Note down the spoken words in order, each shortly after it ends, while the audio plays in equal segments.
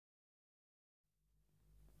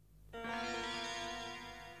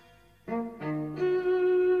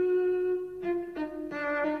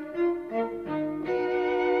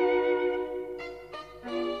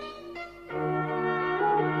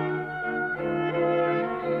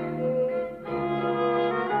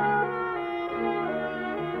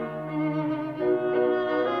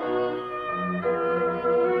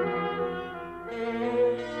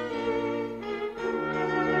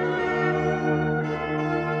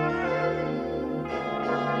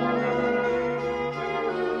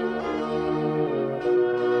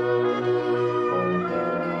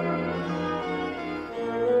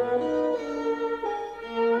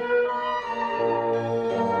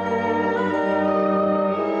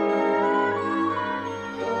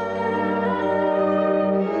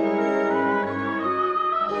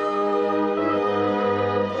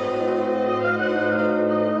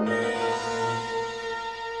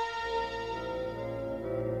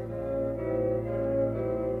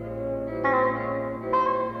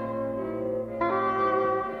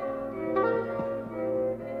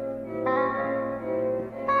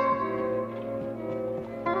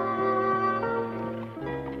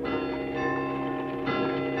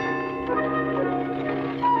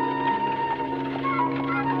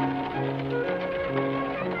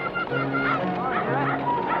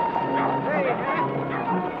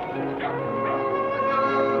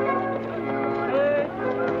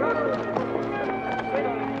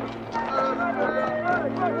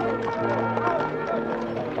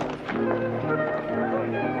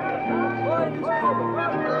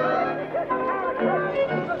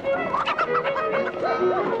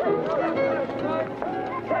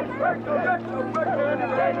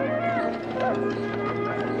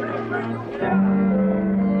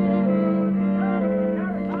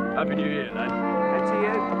Happy New Year, lad. And to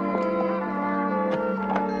you.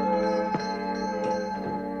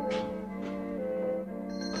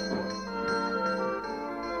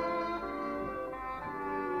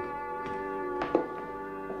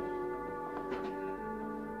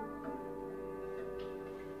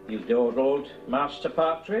 You dawdled, Master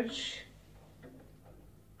Partridge.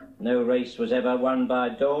 No race was ever won by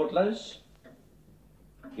dawdlers.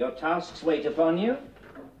 Your tasks wait upon you.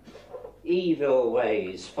 Evil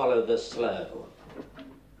ways follow the slow.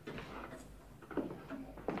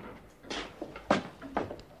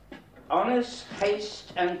 Honest,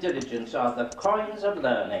 haste, and diligence are the coins of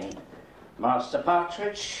learning. Master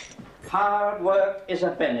Partridge, hard work is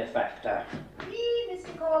a benefactor.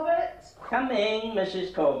 Mr. Corbett. Coming,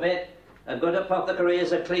 Mrs. Corbett. A good apothecary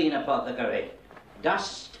is a clean apothecary.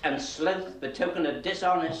 Dust and sloth betoken a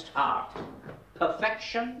dishonest heart.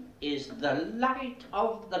 Perfection is the light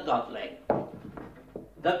of the godly.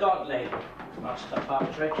 The godly, Master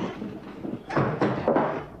Partridge.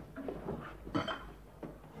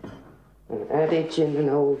 An adage in an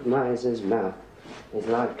old miser's mouth is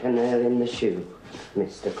like a nail in the shoe,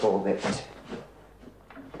 Mr. Corbett.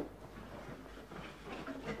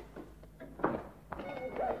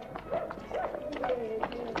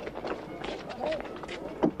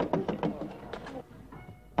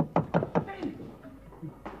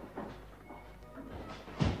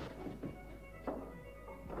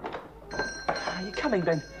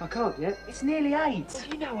 Ben? I can't yet. It's nearly 8. Well,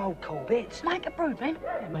 you know old Corbett. Make a brew, Ben.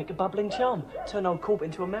 Yeah, make a bubbling charm. Turn old Corbett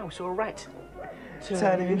into a mouse or a rat.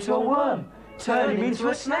 Turn him into a worm. Turn him into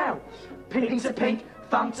a snout. Pink to pink,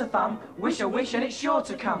 thumb to thumb. Wish a wish and it's sure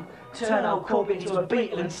to come. Turn old Corbett into a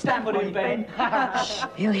beetle and stamp on him, Ben.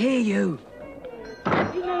 He'll hear you.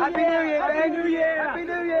 Happy New Year, Ben. Happy New Year. Happy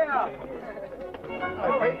New Year.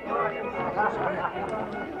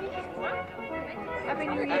 Happy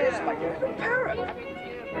New Year. Parrot.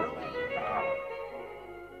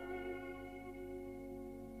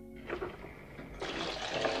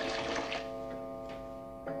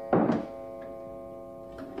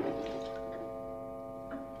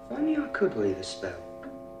 If only I could weave a spell.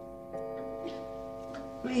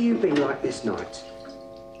 May you be like this night,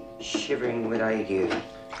 shivering with ague.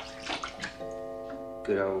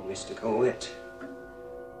 Good old Mr. Corbett.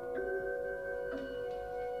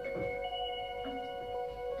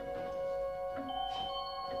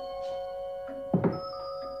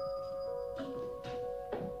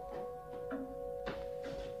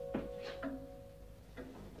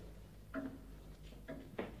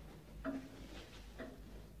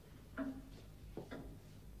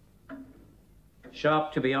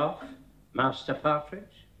 Sharp to be off, Master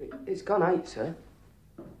Partridge? It's gone 8, sir.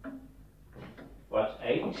 What's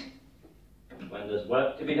 8? When there's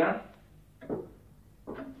work to be done?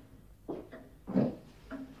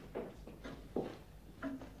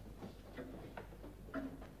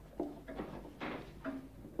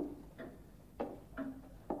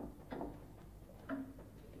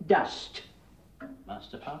 Dust,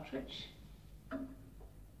 Master Partridge.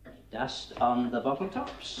 Dust on the bottle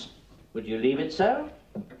tops. Would you leave it so?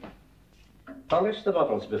 Polish the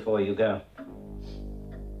bottles before you go.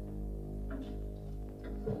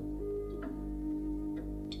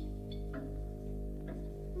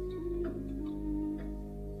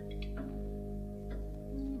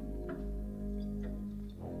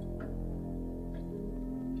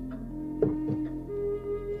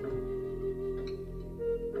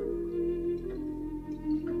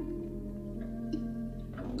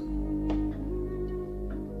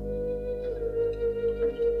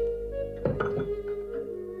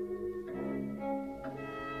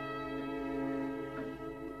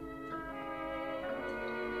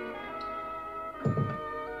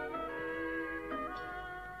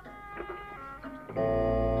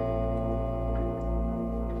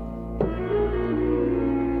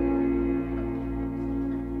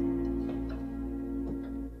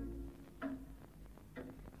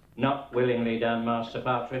 Not willingly done, Master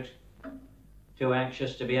Partridge. Too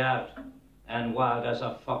anxious to be out, and wild as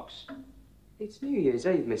a fox. It's New Year's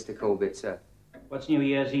Eve, Mr. Corbett, sir. What's New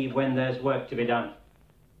Year's Eve when there's work to be done?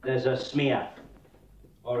 There's a smear,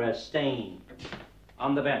 or a stain,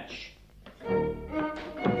 on the bench.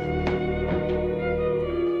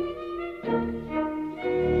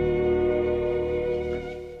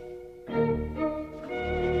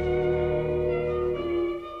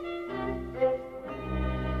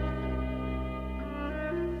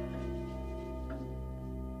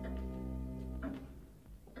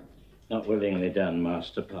 Not willingly done,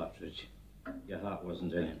 Master Partridge. Your heart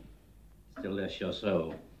wasn't in him. still less your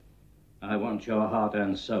soul. I want your heart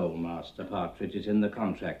and soul, Master Partridge. It's in the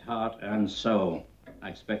contract. Heart and soul. I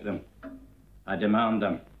expect them. I demand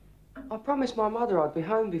them. I promised my mother I'd be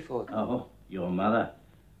home before. Oh, your mother?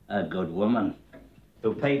 A good woman.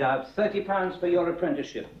 Who paid out £30 for your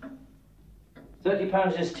apprenticeship.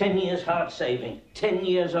 £30 is 10 years hard saving. 10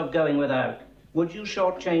 years of going without. Would you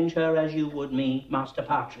shortchange her as you would me, Master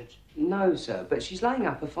Partridge? No, sir, but she's laying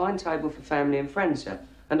up a fine table for family and friends, sir.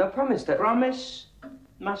 And I promised that... Promise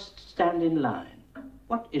must stand in line.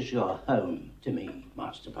 What is your home to me,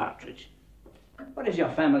 Master Partridge? What is your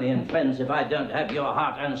family and friends if I don't have your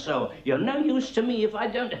heart and soul? You're no use to me if I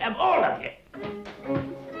don't have all of you.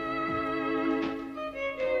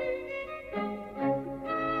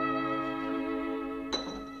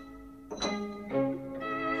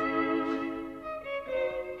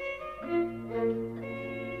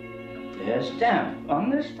 There's damp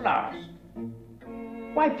on this flask.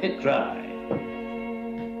 Wipe it dry.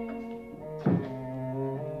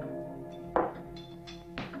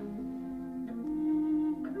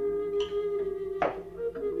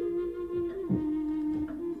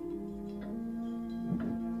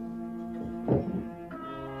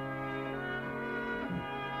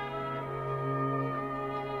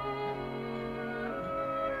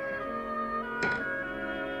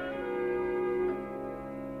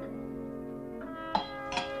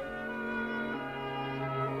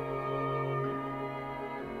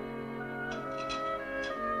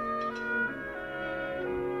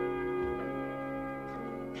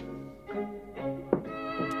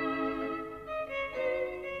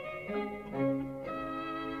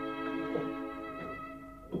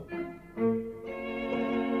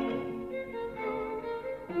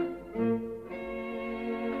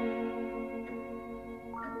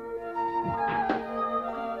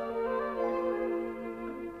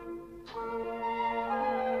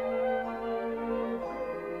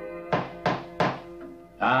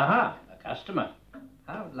 Aha, a customer.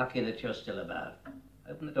 How lucky that you're still about.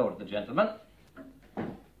 Open the door to the gentleman.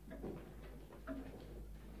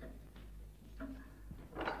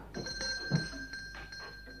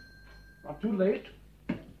 Not too late.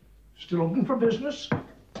 Still open for business.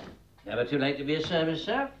 Never too late to be of service,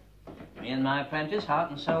 sir. Me and my apprentice,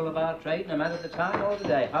 heart and soul of our trade, no matter the time or the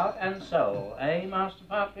day. Heart and soul, eh, Master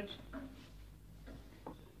Partridge?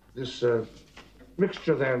 This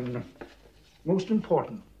mixture, then, most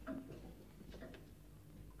important.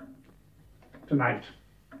 Tonight.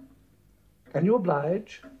 Can you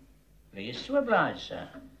oblige? Pleased to oblige, sir.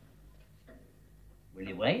 Will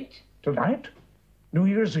you wait? Tonight? New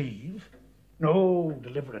Year's Eve? No,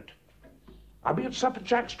 deliberate. I'll be at supper at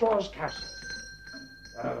Jack Straw's castle.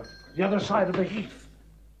 The other side of the heath.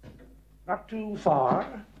 Not too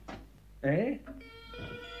far, eh?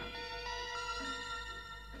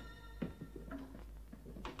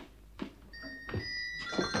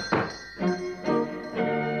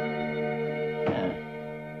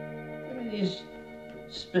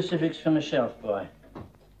 Specifics from a shelf, boy.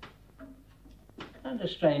 And a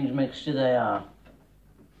strange mixture they are.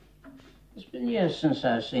 It's been years since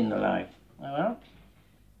I've seen the like. Oh well,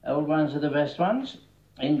 old ones are the best ones.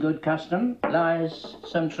 In good custom lies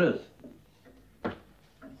some truth.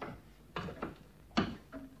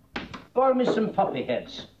 Boil me some poppy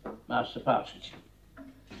heads, Master Partridge.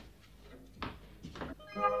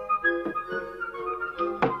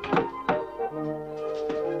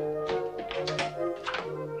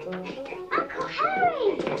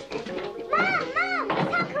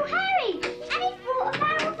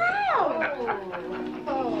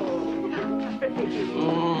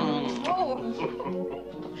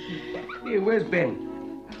 Where's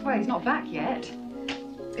Ben? Well, he's not back yet.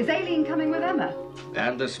 Is Aileen coming with Emma?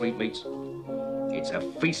 And the sweetmeats. It's a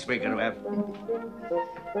feast we're going to have.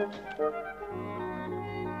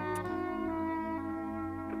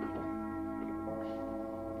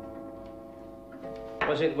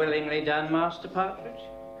 Was it willingly done, Master Partridge?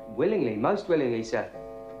 Willingly, most willingly, sir.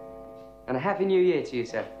 And a Happy New Year to you,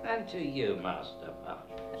 sir. And to you, Master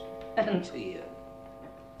Partridge. And to you.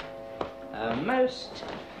 A most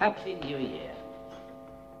Happy New Year.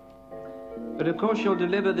 But of course you'll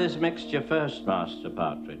deliver this mixture first, Master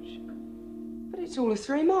Partridge. But it's all of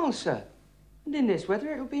 3 miles, sir. And in this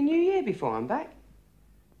weather, it'll be New Year before I'm back.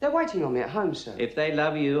 They're waiting on me at home, sir. If they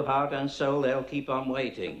love you, heart and soul, they'll keep on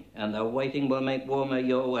waiting. And the waiting will make warmer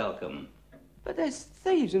your welcome. But there's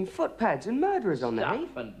thieves and footpads and murderers on the heath.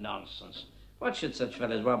 Stuff and nonsense. What should such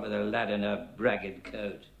fellows want with a lad in a ragged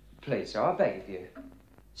coat? Please, sir, I beg of you.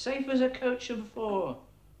 Safe as a coach of 4.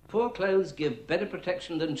 Poor clothes give better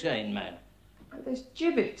protection than chainmail. But there's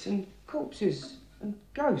gibbets and corpses and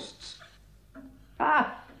ghosts.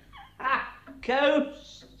 Ha! Ha!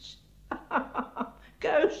 Ghosts!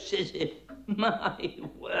 Ghosts, is it? My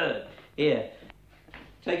word. Here,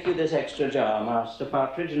 take you this extra jar, Master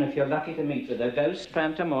Partridge, and if you're lucky to meet with a ghost,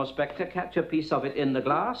 phantom, or spectre, catch a piece of it in the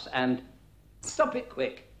glass and stop it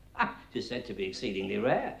quick. It is said to be exceedingly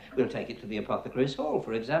rare. We'll take it to the apothecary's hall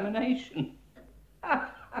for examination.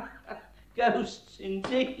 Ghosts,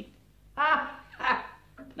 indeed.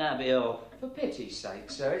 Now be off. For pity's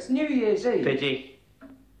sake, sir, it's New Year's Eve. Pity.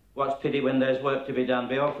 What's pity when there's work to be done?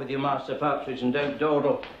 Be off with you, Master Partridge, and don't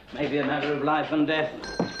dawdle. Maybe a matter of life and death.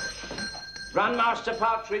 Run, Master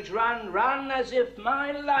Partridge, run, run as if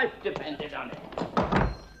my life depended on it.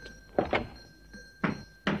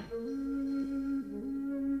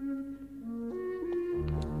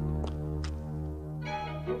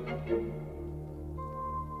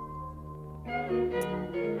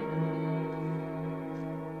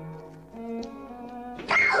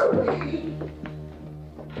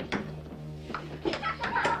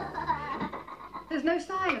 There's no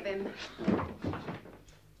sign of him.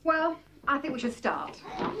 Well, I think we should start.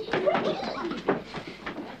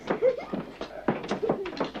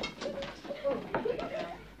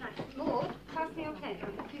 Maud, pass me your pen.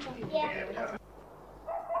 Yeah.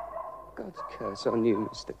 God's curse on you,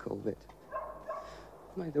 Mr. Corbett.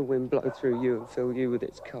 May the wind blow through you and fill you with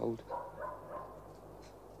its cold.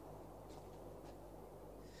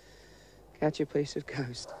 Catch a piece of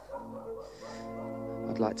ghost.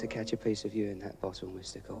 I'd like to catch a piece of you in that bottle,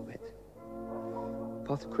 Mr. Corbett.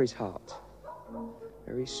 Apothecary's heart.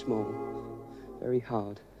 Very small, very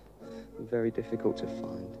hard, and very difficult to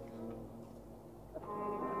find.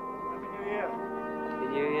 Happy New Year. Happy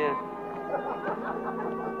New Year.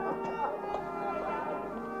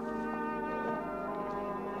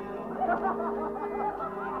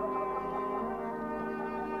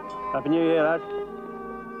 Happy New Year, lad.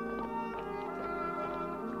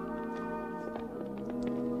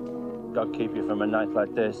 God keep you from a night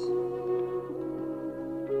like this.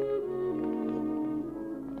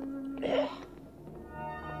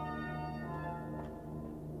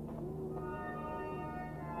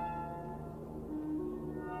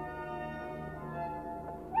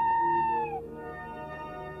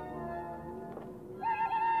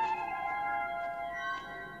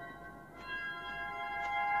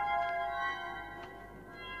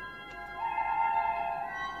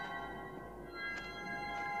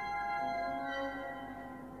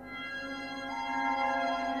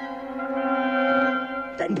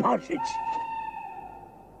 Ben Partridge!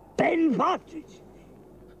 Ben Partridge!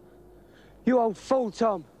 You old fool,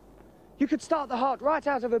 Tom. You could start the heart right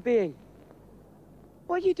out of a being.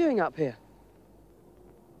 What are you doing up here?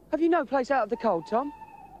 Have you no place out of the cold, Tom?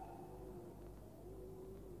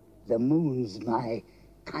 The moon's my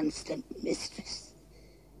constant mistress,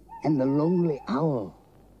 and the lonely owl,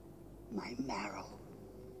 my marrow.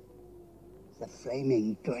 The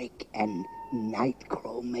flaming drake and night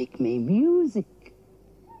crow make me music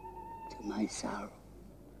to my sorrow.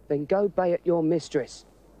 Then go bay at your mistress.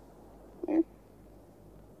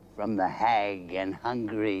 From the hag and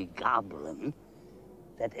hungry goblin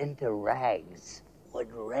that into rags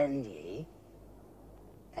would rend ye,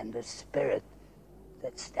 and the spirit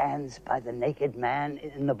that stands by the naked man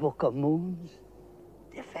in the book of moons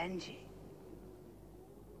defend ye.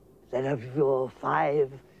 That of your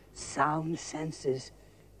 5 sound senses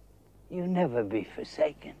you never be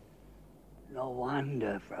forsaken, nor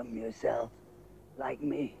wander from yourself like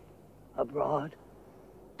me abroad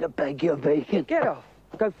to beg your bacon. Get off.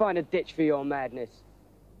 Go find a ditch for your madness.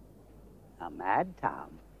 A mad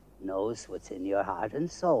Tom knows what's in your heart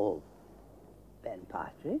and soul, Ben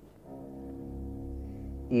Partridge.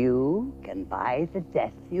 You can buy the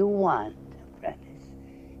death you want, apprentice,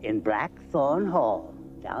 in Blackthorn Hall,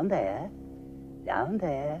 down there,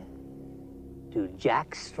 to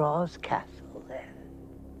Jack Straw's castle there.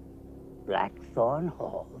 Blackthorn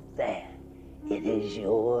Hall, there. It is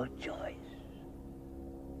your choice.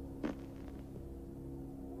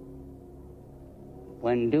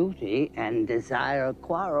 When duty and desire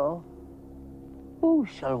quarrel, who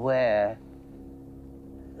shall wear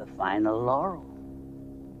the final laurel?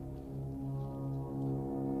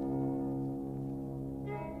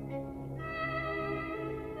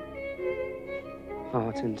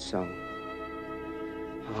 Heart and soul.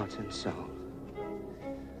 Heart and soul.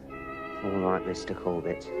 All right, Mr.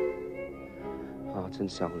 Corbett. Heart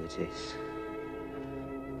and soul it is.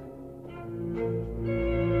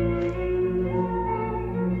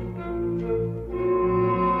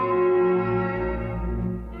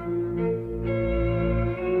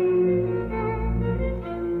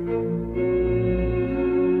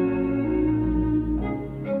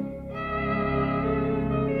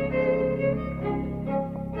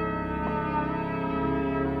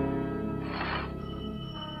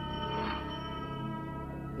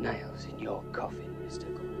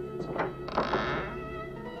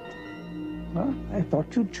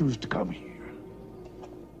 thought you'd choose to come here.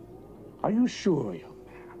 Are you sure, young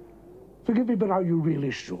man? Forgive me, but are you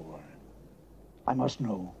really sure? I must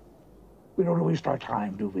know. We don't waste our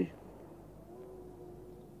time, do we?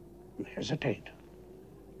 You hesitate.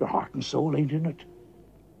 Your heart and soul ain't in it.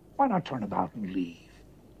 Why not turn about and leave?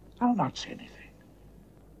 I'll not say anything.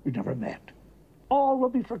 We never met. All will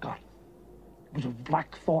be forgotten. It was a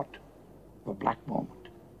black thought of a black moment.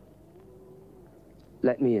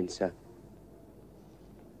 Let me in, sir.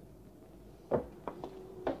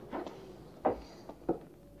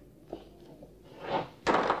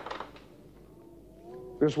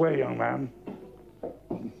 This way, young man.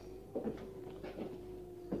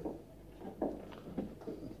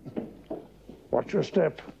 Watch your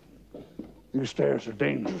step. These stairs are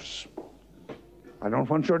dangerous. I don't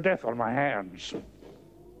want your death on my hands.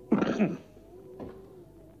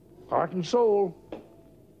 Heart and soul.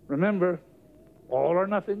 Remember, all or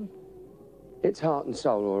nothing. It's heart and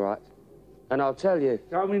soul, all right. And I'll tell you.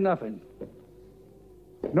 Tell me nothing.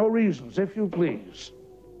 No reasons, if you please.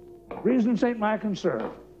 Reasons ain't my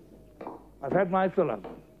concern. I've had my fill of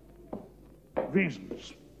them.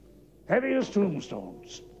 Reasons. Heavy as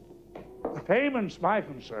tombstones. Payment's my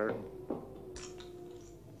concern.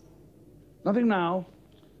 Nothing now.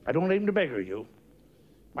 I don't aim to beggar you.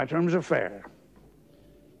 My terms are fair.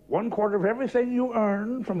 1/4 of everything you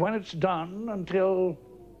earn from when it's done until...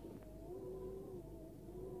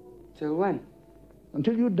 Till when?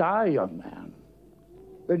 Until you die, young man.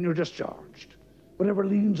 Then you're discharged. Whatever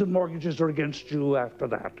liens and mortgages are against you after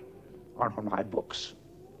that aren't on my books.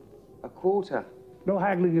 1/4? No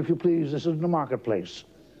haggling, if you please. This isn't a marketplace.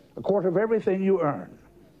 1/4 of everything you earn.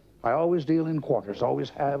 I always deal in quarters,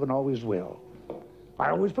 always have and always will.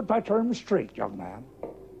 I always put my terms straight, young man.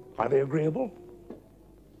 Are they agreeable?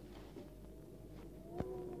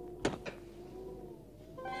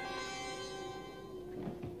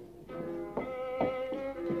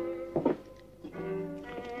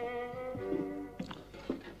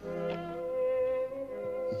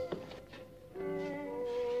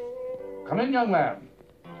 Come in, young man.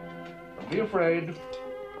 Don't be afraid.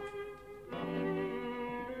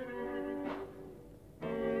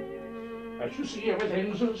 As you see,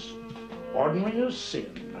 everything's as ordinary as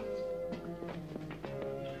sin.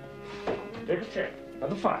 Take a chair by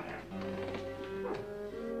the fire.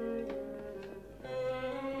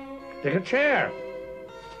 Take a chair.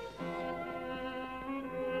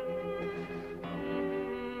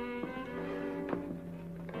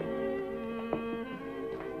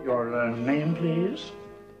 Your name, please?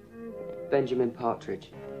 Benjamin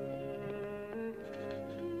Partridge.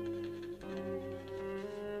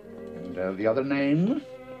 And the other name?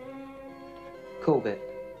 Corbett.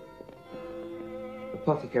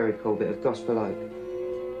 Apothecary Corbett of Gospel Oak.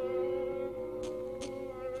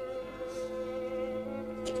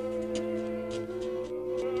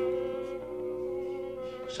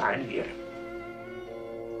 Sign here.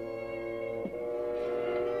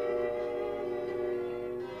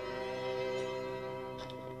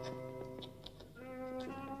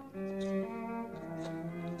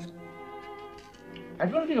 Have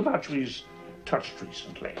you anything about you he's touched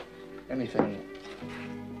recently? Anything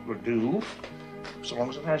would do, so long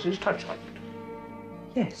as it has his touch on it.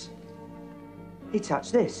 Yes. He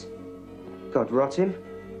touched this. God rot him.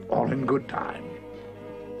 All in good time.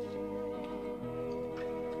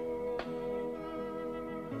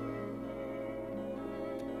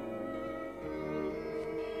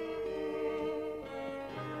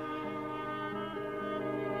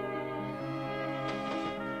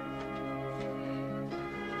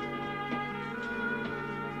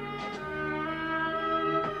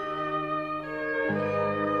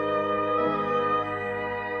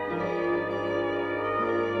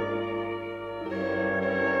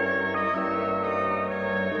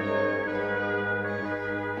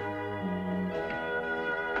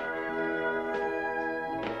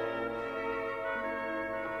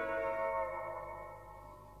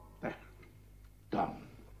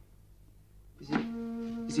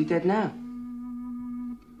 Is he dead now?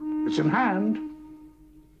 It's in hand.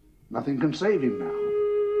 Nothing can save him now.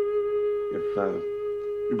 If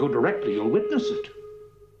you go directly, you'll witness it.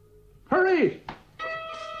 Hurry!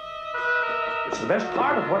 It's the best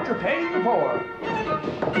part of what you're paying for.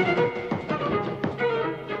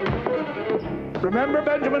 Remember,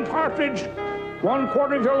 Benjamin Partridge,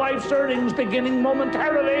 1/4 of your life's earnings beginning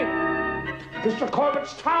momentarily. Mr.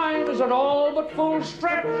 Corbett's time is at all but full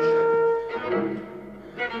stretch.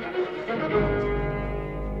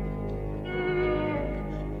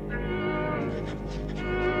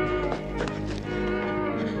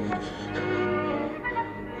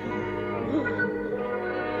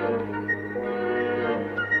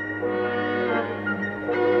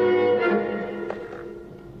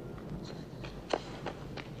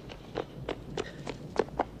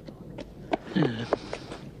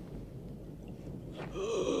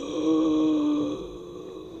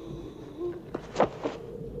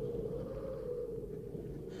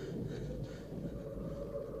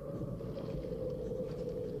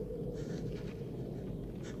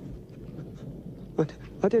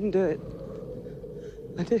 I didn't do it.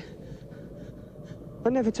 I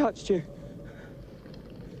never touched you.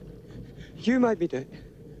 You made me do it.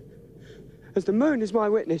 As the moon is my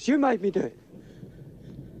witness, you made me do it.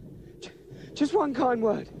 Just one kind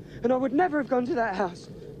word, and I would never have gone to that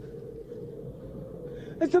house.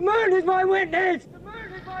 As the moon is my witness! The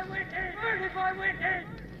moon is my witness! The moon is my witness!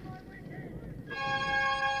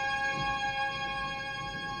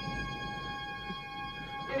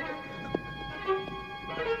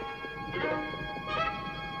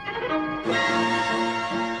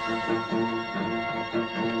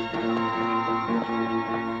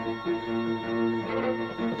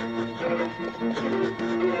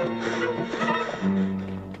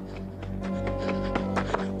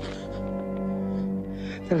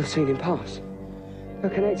 They'll have seen him pass. They'll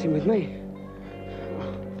connect him with me.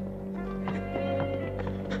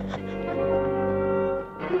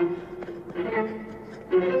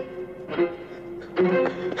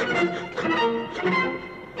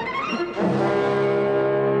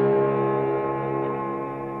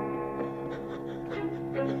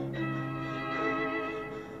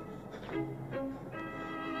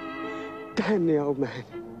 Damn the old man.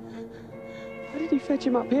 Why did he fetch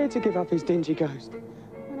him up here to give up his dingy ghost?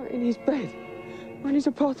 Why not in his bed? Why in his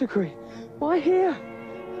apothecary? Why here?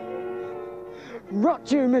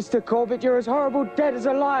 Rot you, Mr. Corbett. You're as horrible dead as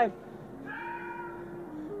alive.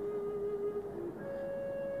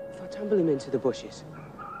 If I tumble him into the bushes,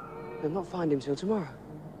 they'll not find him till tomorrow.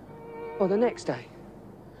 Or the next day.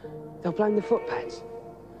 They'll blame the footpads.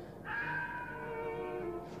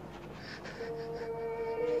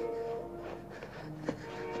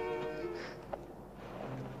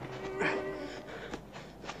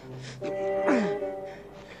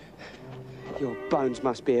 Your bones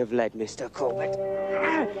must be of lead, Mr. Corbett.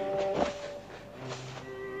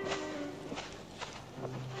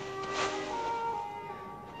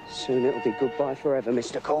 Soon it'll be goodbye forever,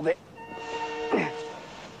 Mr. Corbett.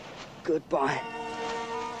 Goodbye.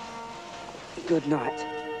 Good night.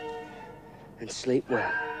 And sleep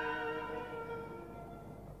well.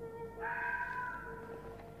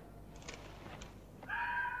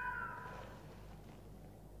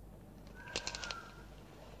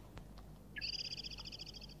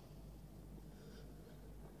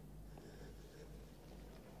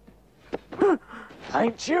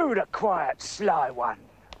 Ain't you the quiet, sly one?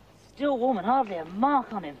 Still warm and hardly a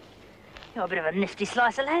mark on him. You're a bit of a nifty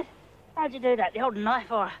slicer, lad. How'd you do that? The old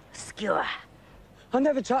knife or a skewer? I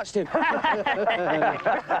never touched him.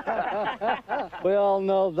 We all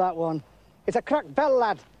know that one. It's a cracked bell,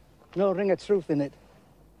 lad. No ring of truth in it.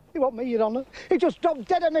 You want me, Your Honour? He just dropped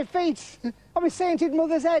dead at my feet. On my sainted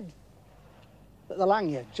mother's head. But the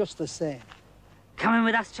lanyard, just the same. Come in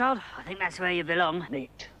with us, child. I think that's where you belong.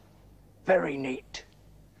 Neat. Very neat.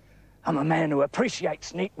 I'm a man who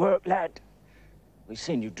appreciates neat work, lad. We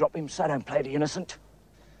seen you drop him, so don't play the innocent.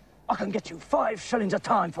 I can get you 5 shillings a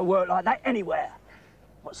time for work like that anywhere.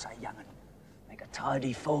 What say, young'un? Make a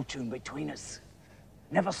tidy fortune between us.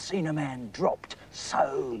 Never seen a man dropped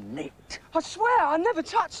so neat. I swear, I never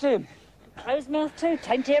touched him. Closed mouth too,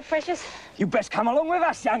 tain't you, precious? You best come along with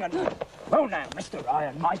us, young'un. Well now, Mr.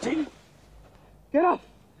 Iron Mighty. Get off.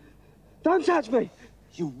 Don't touch me.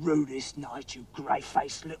 You rudest knight, you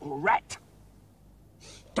grey-faced little rat.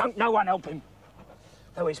 Don't no one help him.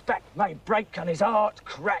 Though his back may break and his heart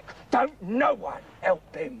crack, don't no one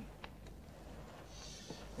help him.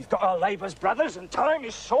 We've got our labours, brothers, and time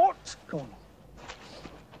is short. Go on.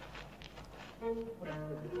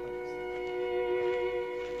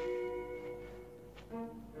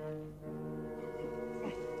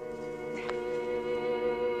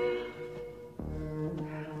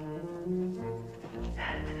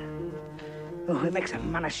 Oh, it makes a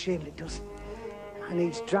man ashamed, it does. I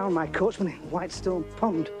needs drown my coachman in Whitestone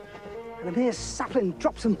Pond. And a mere sapling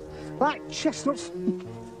drops them like chestnuts.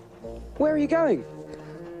 Where are you going?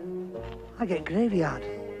 I get graveyard.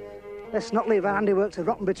 Let's not leave our handiwork to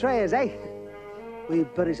rotten betrayers, eh? We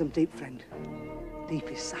bury them deep, friend.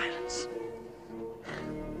 Deepest silence.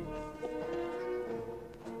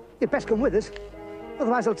 You'd best come with us.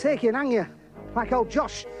 Otherwise they'll take you and hang you. Like old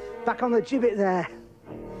Josh, back on the gibbet there.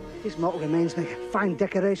 His mortal remains make a fine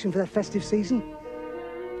decoration for the festive season.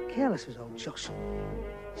 Careless was old Josh.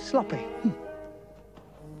 Sloppy.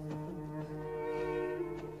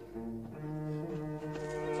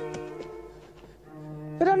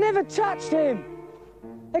 But I never touched him.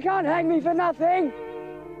 They can't hang me for nothing.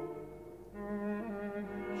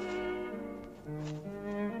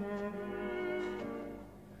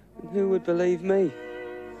 Who would believe me?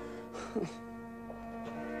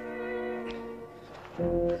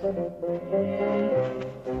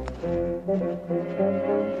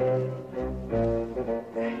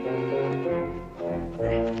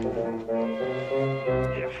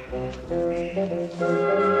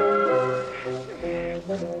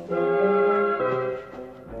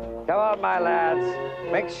 Come on, my lads.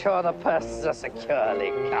 Make sure the purses are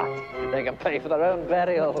securely cut. They can pay for their own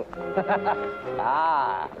burial.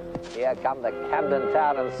 Ah, here come the Camden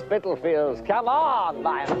Town and Spitalfields. Come on,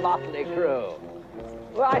 my motley crew.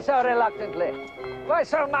 Why so reluctantly? Why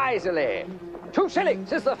so miserly? 2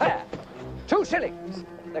 shillings is the fare. 2 shillings.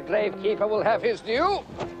 The gravekeeper will have his due.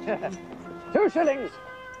 2 shillings.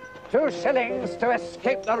 2 shillings to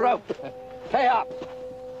escape the rope. Pay up.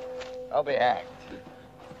 I'll be hanged.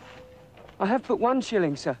 I have put 1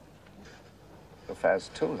 shilling, sir. The fare's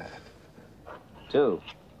 2, lad. 2.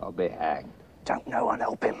 I'll be hanged. Don't no one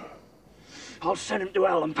help him. I'll send him to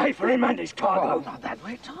hell and pay for him and his cargo. Oh, not that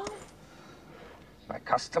way, Tom. By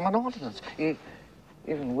custom and ordinance.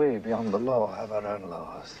 Even we, beyond the law, have our own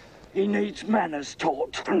laws. He needs manners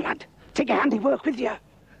taught. Lad, take your handiwork with you.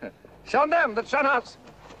 Shun them that shun us.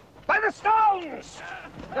 By the stones!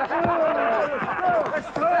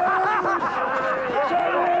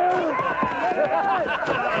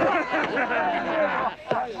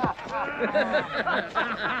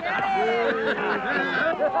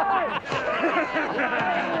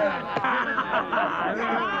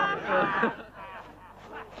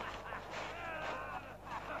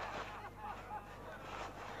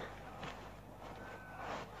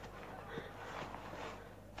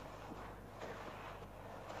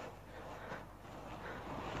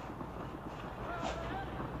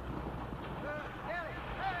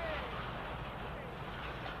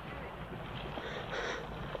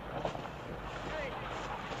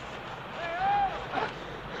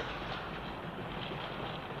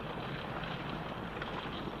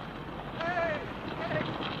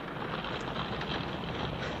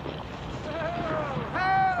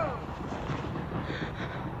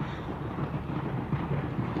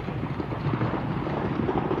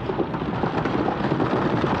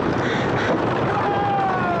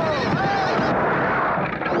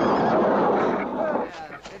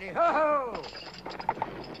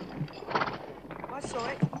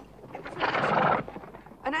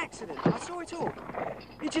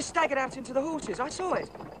 Staggered out into the horses. I saw it.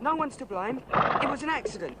 No one's to blame. It was an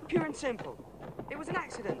accident, pure and simple. It was an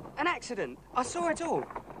accident. An accident. I saw it all.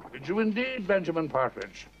 Did you indeed, Benjamin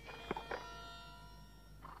Partridge?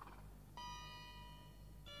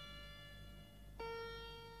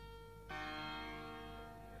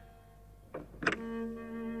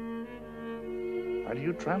 Why do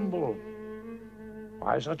you tremble?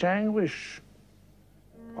 Why such anguish?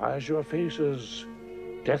 Why is your face as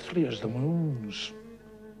deathly as the moon's?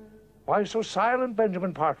 Why so silent,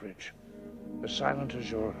 Benjamin Partridge? As silent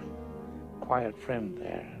as your quiet friend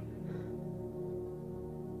there.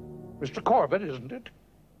 Mr. Corbett, isn't it?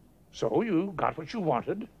 So you got what you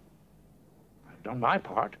wanted. I've done my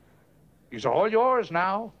part. He's all yours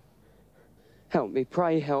now. Help me,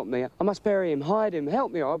 pray help me. I must bury him, hide him.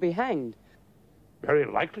 Help me or I'll be hanged. Very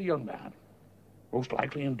likely, young man. Most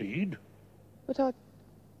likely indeed. But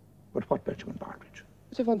what, Benjamin Partridge?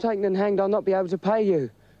 But if I'm taken and hanged, I'll not be able to pay you.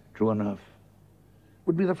 True enough.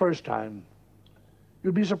 Would be the first time.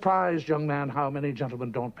 You'd be surprised, young man, how many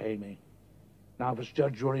gentlemen don't pay me. Now, if it's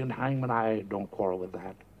judge, jury, and hangman, I don't quarrel with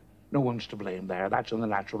that. No one's to blame there. That's in the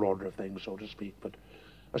natural order of things, so to speak. But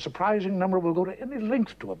a surprising number will go to any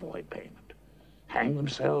length to avoid payment. Hang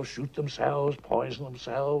themselves, shoot themselves, poison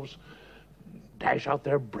themselves, dash out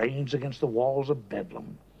their brains against the walls of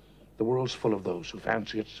Bedlam. The world's full of those who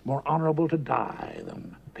fancy it's more honorable to die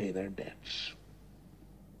than pay their debts.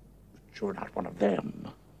 You're not one of them,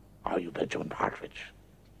 are you, Benjamin Partridge?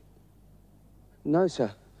 No,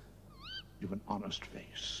 sir. You've an honest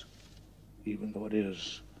face, even though it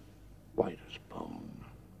is white as bone.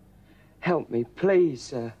 Help me, please,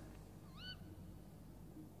 sir.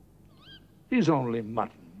 He's only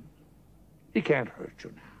mutton. He can't hurt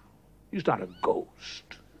you now. He's not a ghost.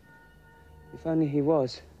 If only he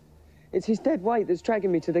was. It's his dead weight that's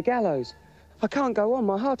dragging me to the gallows. I can't go on.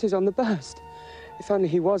 My heart is on the burst. If only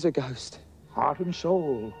he was a ghost. Heart and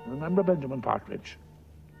soul. Remember, Benjamin Partridge.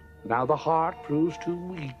 Now the heart proves too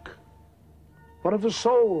weak. What of the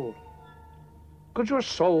soul? Could your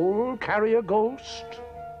soul carry a ghost?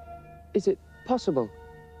 Is it possible?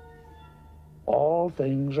 All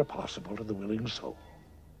things are possible to the willing soul.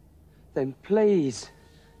 Then please.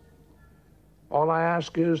 All I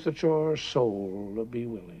ask is that your soul be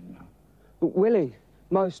willing. Willing.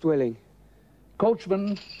 Most willing.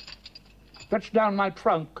 Coachman, Fetch down my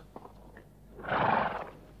trunk. I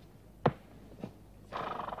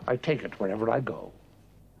take it wherever I go.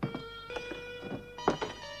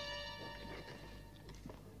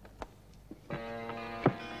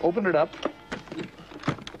 Open it up.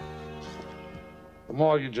 The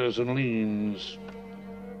mortgages and liens,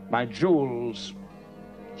 my jewels.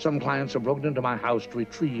 Some clients have broken into my house to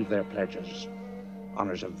retrieve their pledges.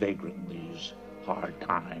 Honors a vagrant in these hard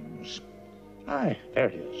times. Aye, there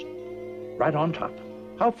it is. Right on top.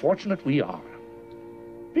 How fortunate we are.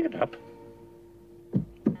 Pick it up.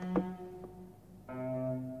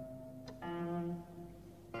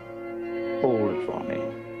 Hold it for me.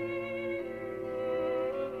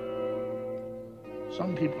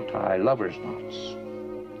 Some people tie lovers' knots,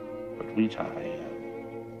 but we tie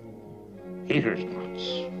haters'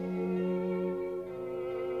 knots.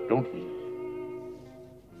 Don't we,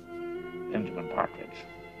 Benjamin Partridge?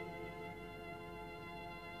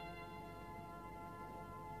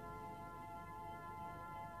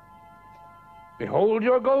 Behold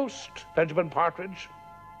your ghost, Benjamin Partridge.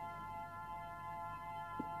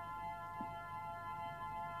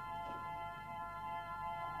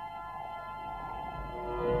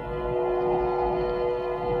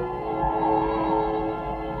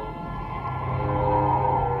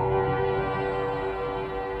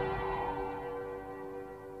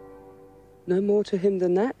 No more to him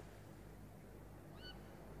than that?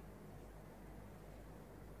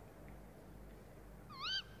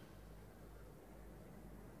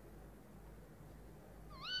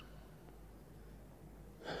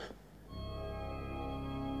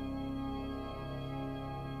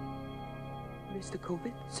 Mr.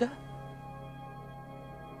 Corbett, sir?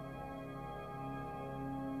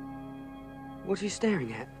 What are you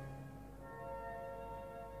staring at?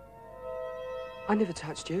 I never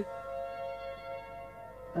touched you.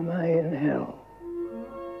 Am I in hell?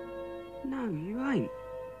 No, you ain't.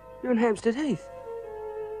 You're in Hampstead Heath.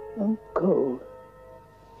 I'm cold.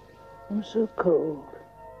 I'm so cold.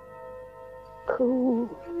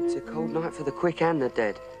 Cold. It's a cold night for the quick and the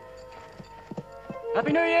dead.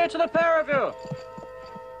 Happy New Year to the pair of you!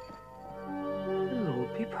 The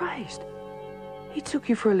Lord be praised. He took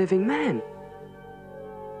you for a living man.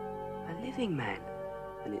 A living man.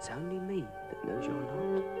 And it's only me that knows you're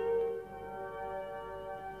not.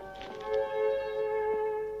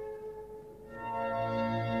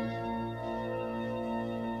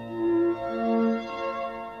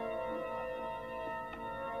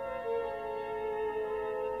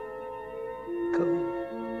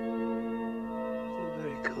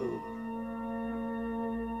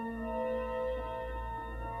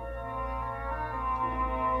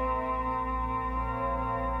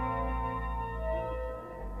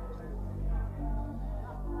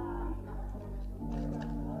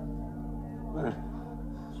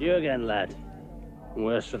 You again, lad.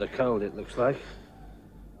 Worse for the cold, it looks like.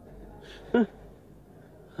 The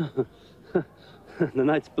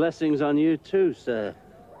night's blessings on you too, sir.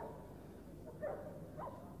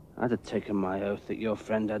 I'd have taken my oath that your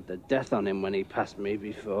friend had the death on him when he passed me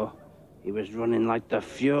before. He was running like the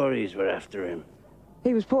Furies were after him.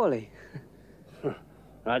 He was poorly.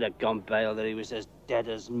 I'd have gone bail that he was as dead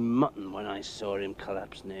as mutton when I saw him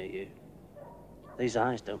collapse near you. These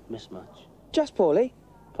eyes don't miss much. Just poorly?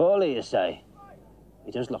 Poorly, you say?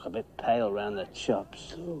 He does look a bit pale round the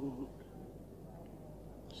chops. Cold.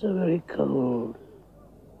 So very cold.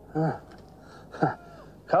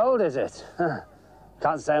 Cold, is it?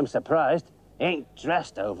 Can't say I'm surprised. He ain't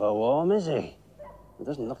dressed over warm, is he? It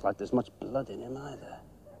doesn't look like there's much blood in him either.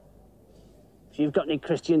 If you've got any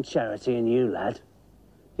Christian charity in you, lad,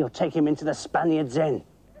 you'll take him into the Spaniards' Inn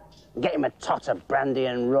and get him a tot of brandy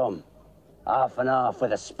and rum. Half and half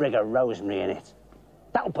with a sprig of rosemary in it.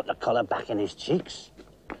 That'll put the colour back in his cheeks.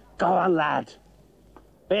 Go on, lad.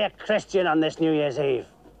 Be a Christian on this New Year's Eve.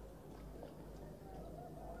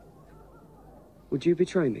 Would you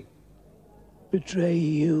betray me? Betray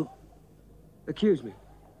you? Accuse me?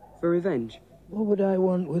 For revenge? What would I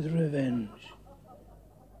want with revenge?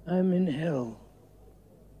 I'm in hell.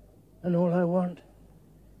 And all I want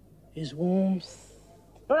is warmth.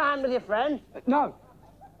 Put a hand with your friend. No.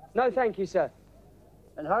 No, thank you, sir.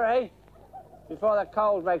 And hurry, before the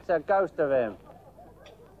cold makes a ghost of him.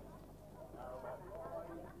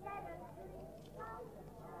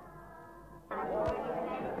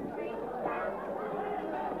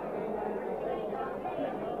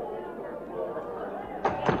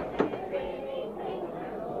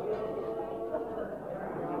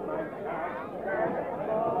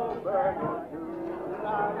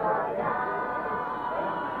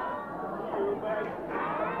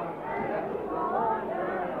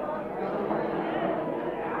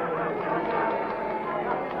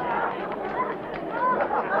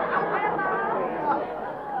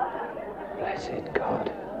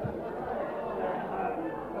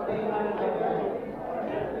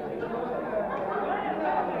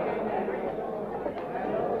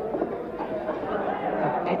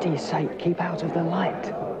 pity's sake, keep out of the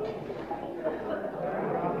light.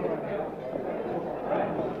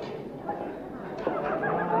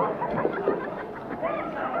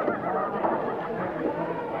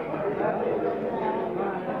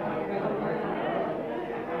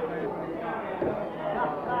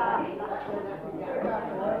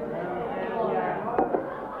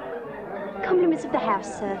 Compliments of the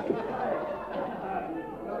house, sir.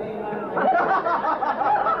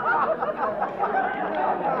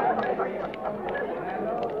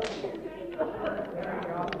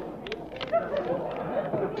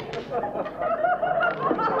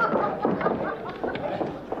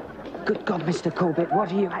 Good God, Mr. Corbett,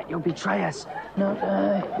 what are you at? You'll betray us. Not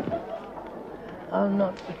I. I'll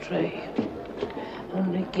not betray you.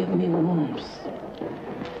 Only give me warmth.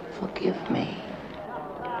 Forgive me.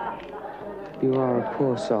 You are a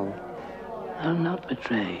poor soul. I'll not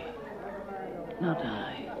betray. Not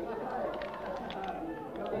I.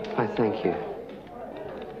 I thank you.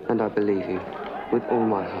 And I believe you with all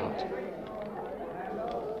my heart.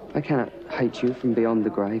 I cannot hate you from beyond the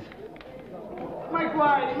grave. Make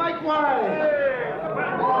way! Make way!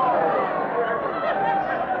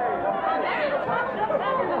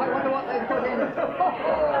 I wonder what they put in.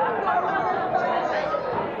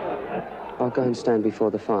 I'll go and stand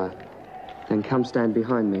before the fire. Then come stand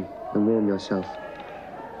behind me and warm yourself.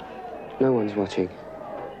 No one's watching.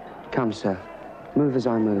 Come, sir. Move as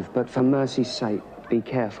I move, but for mercy's sake, be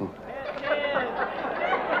careful.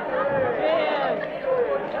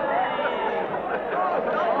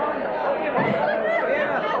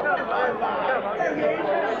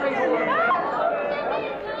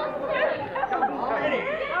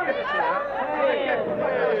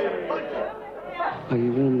 Are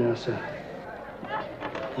you warm now, sir?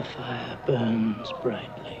 The fire burns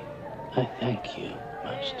brightly. I thank you,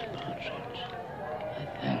 Master Partridge. I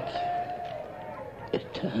thank you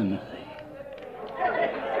eternally.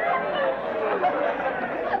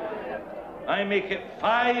 I make it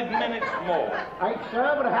 5 minutes more. Ain't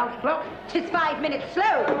sir, with a house clock. 'Tis 5 minutes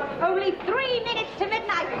slow. Only 3 minutes to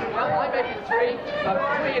midnight. Well, I make it 3, but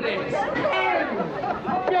 3 it is.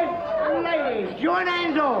 Gents, ladies, join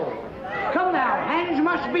hands all. Come now, hands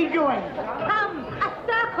must be joined. Come, a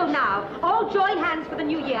circle now. All join hands for the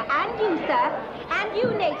new year. And you, sir. And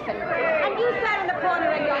you, Nathan. And you, sir, in the corner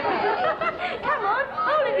and your... Come on,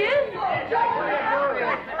 all of you.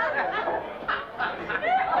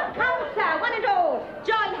 Come, sir, one and all.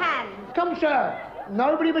 Join hands. Come, sir.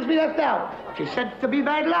 Nobody must be left out. She's said to be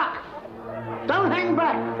bad luck. Don't hang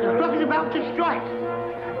back. The clock is about to strike.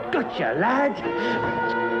 Gotcha, lad.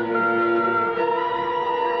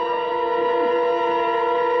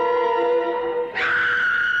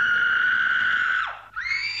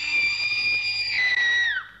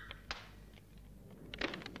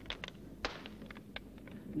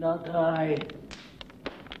 Not I.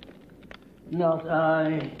 Not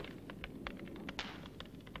I.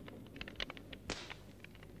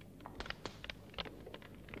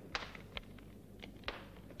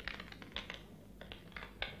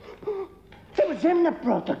 It was him that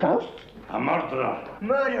brought the ghost. A murderer.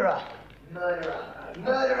 Murderer. Murderer.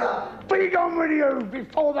 Murderer. Be gone with you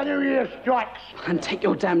before the new year strikes. And take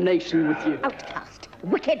your damnation with you. Outcast.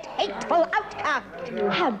 Wicked, hateful outcast.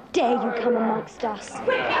 How dare you come amongst us?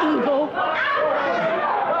 Evil.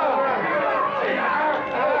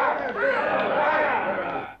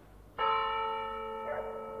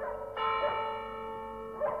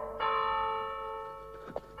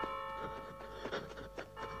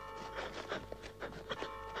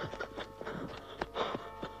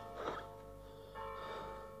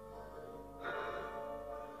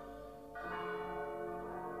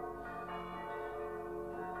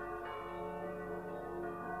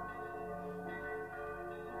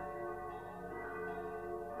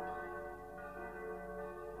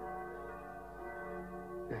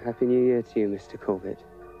 Happy New Year to you, Mr. Corbett.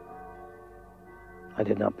 I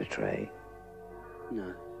did not betray.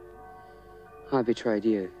 No. I betrayed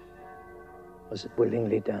you. Was it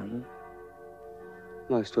willingly done?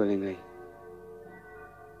 Most willingly.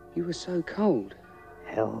 You were so cold.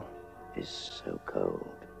 Hell is so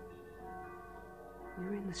cold. You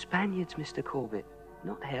were in the Spaniards, Mr. Corbett,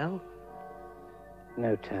 not hell.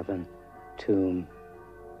 No tavern, tomb,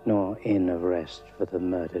 nor inn of rest for the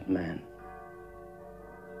murdered man.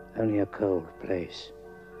 Only a cold place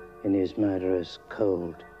in his murderer's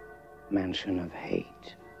cold mansion of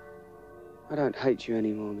hate. I don't hate you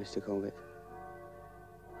anymore, Mr. Corbett.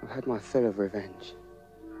 I've had my fill of revenge.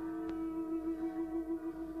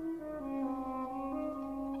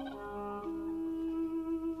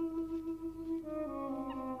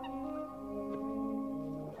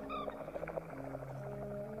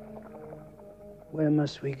 Where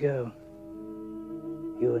must we go?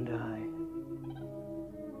 You and I.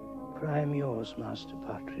 For I am yours, Master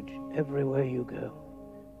Partridge. Everywhere you go,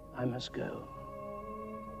 I must go.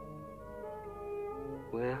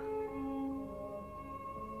 Where?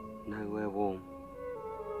 Nowhere warm.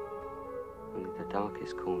 Only the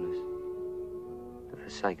darkest corners. The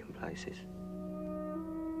forsaken places.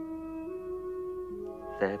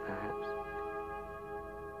 There, perhaps.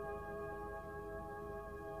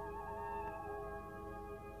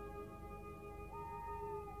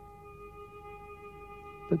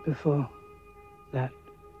 But before that,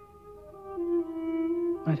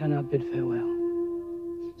 might I not bid farewell?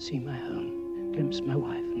 See my home, glimpse my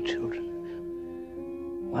wife and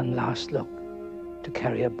children. One last look to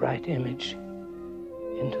carry a bright image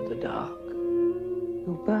into the dark.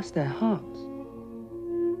 You'll burst their hearts.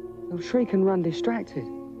 They'll shriek and run distracted.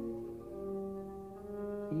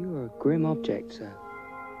 You are a grim object, sir.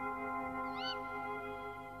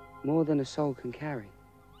 More than a soul can carry.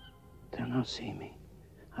 They'll not see me.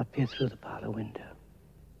 I'll peer through the parlor window.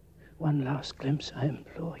 One last glimpse, I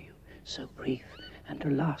implore you, so brief and to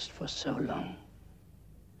last for so long.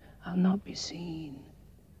 I'll not be seen.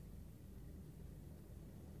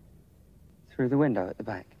 Through the window at the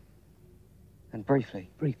back. And briefly.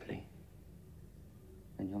 Briefly.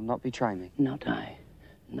 And you'll not betray me. Not I.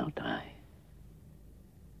 Not I.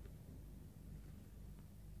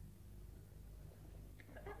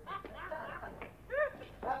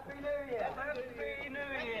 Happy New Year! Happy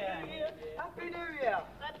New Year! Happy New Year!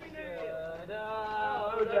 Happy New Year!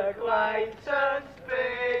 Old acquaintance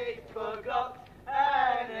be forgot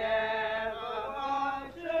and never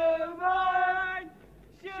want to mind.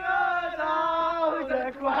 Should old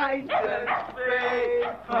acquaintance be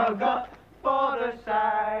forgot for the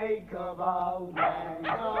sake of old lang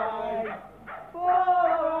syne? For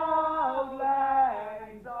old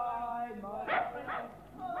lang syne, my friend.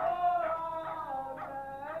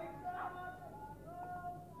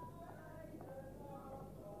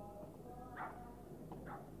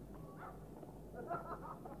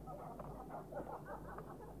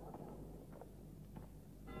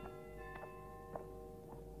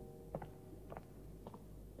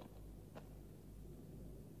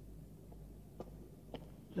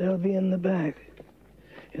 They'll be in the back,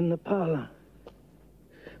 in the parlor,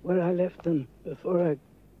 where I left them before I...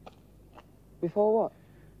 Before what?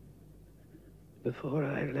 Before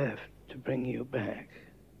I left to bring you back.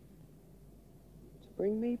 To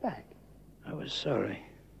bring me back? I was sorry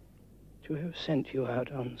to have sent you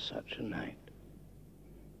out on such a night.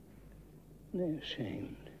 Nay,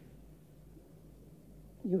 ashamed.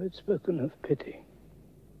 You had spoken of pity,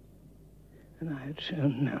 and I had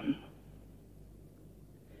shown none.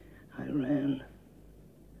 I ran,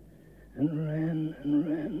 and ran, and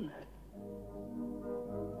ran.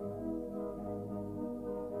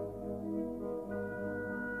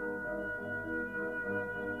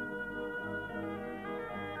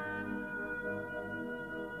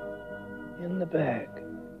 In the bag.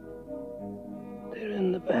 They're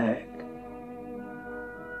in the bag.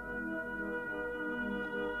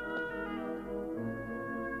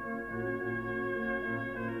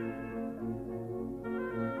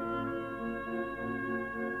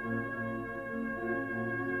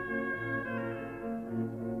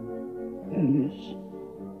 Alice.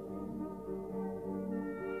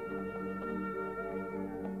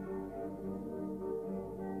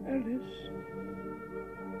 Alice.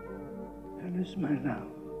 Alice, my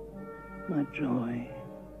love, my joy.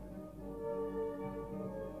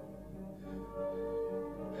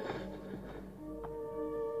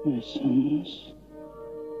 My sons,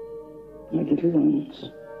 my little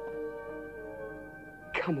ones.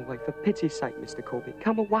 Come away, for pity's sake, Mr. Corbett.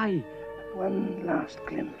 Come away. One last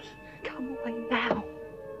glimpse. Come away now.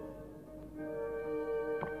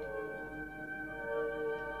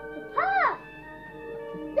 Papa!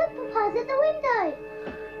 Look, Papa's at the window.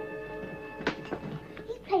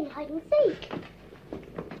 He's playing hide and seek.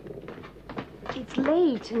 It's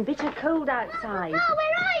late and bitter cold outside. Papa,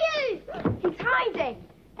 where are you? He's hiding.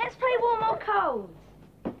 Let's play warm or cold.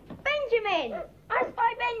 Benjamin! I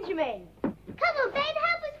spy Benjamin. Come on, Ben,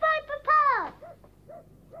 help us find Papa.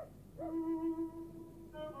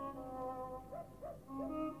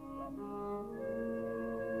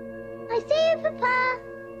 I see you, Papa.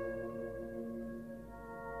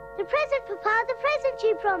 The present, Papa, the present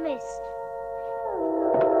you promised.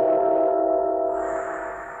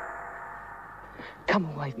 Come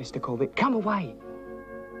away, Mr. Corbett. Come away.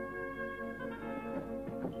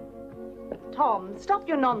 Tom, stop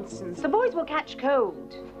your nonsense. The boys will catch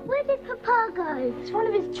cold. Where did Papa go? It's one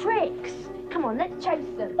of his tricks. Come on, let's chase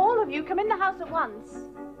them. All of you come in the house at once.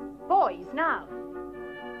 boys now.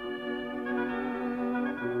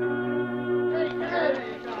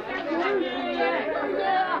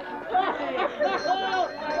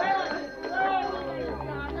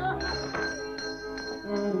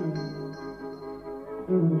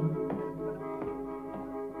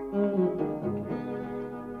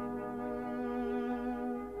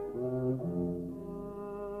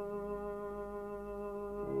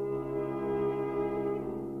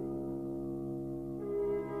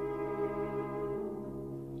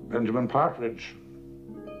 Benjamin Partridge.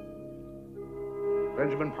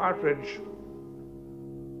 Benjamin Partridge.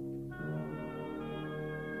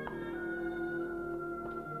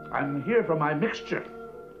 I'm here for my mixture.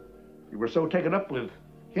 You were so taken up with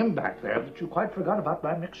him back there that you quite forgot about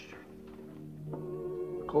my mixture.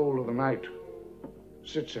 The cold of the night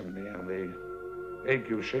sits in me and the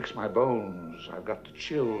ague shakes my bones. I've got the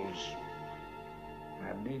chills. I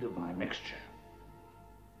have need of my mixture.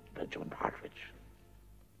 Benjamin Partridge.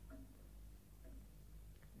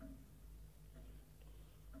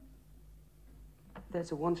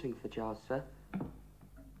 There's a wanting for jars, sir.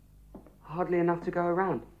 Hardly enough to go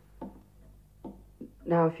around.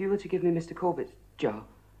 Now, if you were to give me Mr. Corbett's jar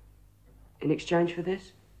in exchange for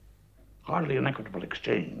this? Hardly an equitable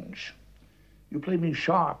exchange. You play me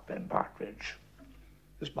sharp, then, Partridge.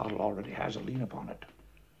 This bottle already has a lien upon it,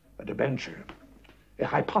 a debenture, a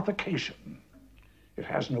hypothecation. It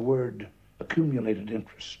has, in a word, accumulated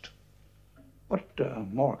interest. What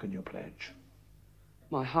more can you pledge?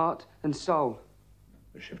 My heart and soul.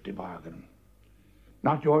 A shifty bargain.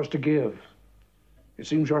 Not yours to give. It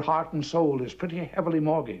seems your heart and soul is pretty heavily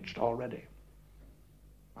mortgaged already.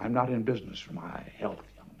 I'm not in business for my health,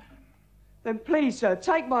 young man. Then please, sir,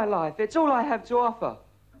 take my life. It's all I have to offer.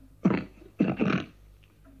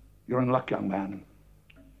 You're in luck, young man.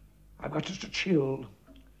 I've got just a chill.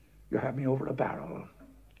 You have me over a barrel.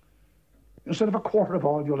 Instead of a quarter of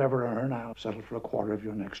all you'll ever earn, I'll settle for a quarter of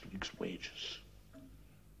your next week's wages.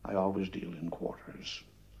 I always deal in quarters.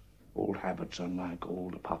 Old habits, unlike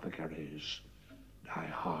old apothecaries, die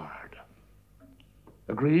hard.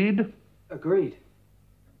 Agreed? Agreed.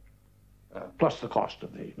 Plus the cost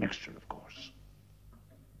of the mixture, of course.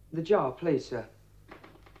 The jar, please, sir.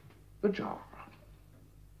 The jar.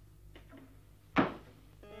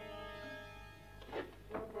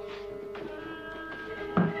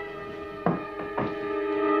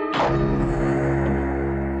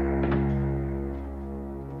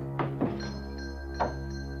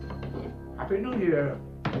 Happy New Year,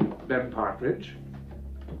 Ben Partridge.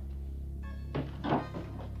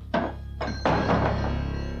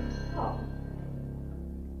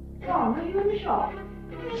 Tom, are you in the shop?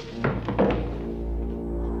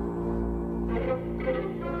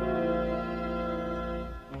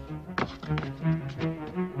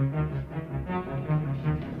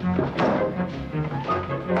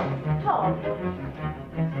 Tom?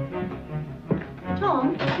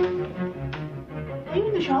 Are you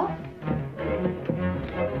in the shop?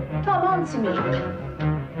 Tom, answer me.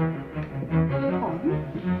 Tom?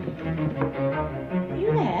 Are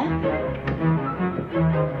you there?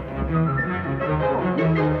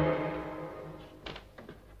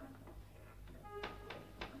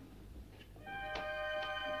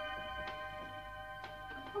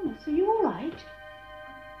 Thomas, are you all right?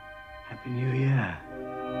 Happy New Year,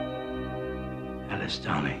 Alice,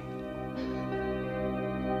 darling.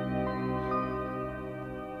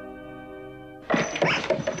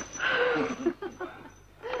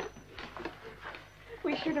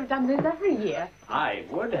 We should have done this every year. I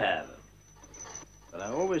would have. But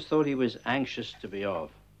I always thought he was anxious to be off.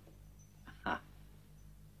 Ha.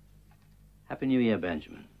 Happy New Year,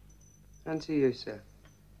 Benjamin. And to you, sir.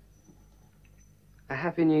 A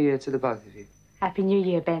Happy New Year to the both of you. Happy New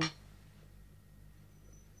Year, Ben.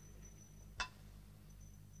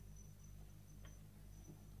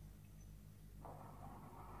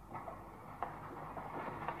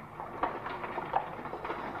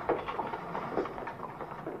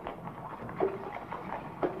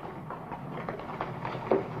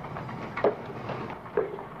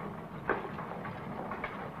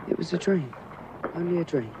 It was a dream. Only a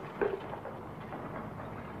dream.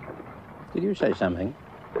 Did you say something?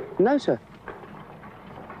 No, sir.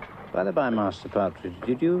 By the by, Master Partridge,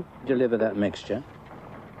 did you deliver that mixture?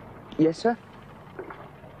 Yes, sir.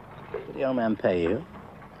 Did the old man pay you?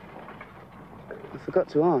 I forgot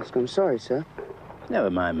to ask. I'm sorry, sir. Never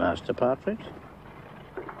mind, Master Partridge.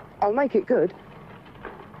 I'll make it good.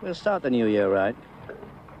 We'll start the new year right.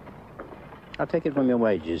 I'll take it from your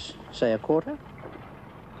wages. Say a quarter?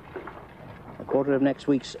 A quarter of next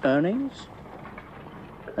week's earnings?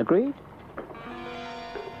 Agreed?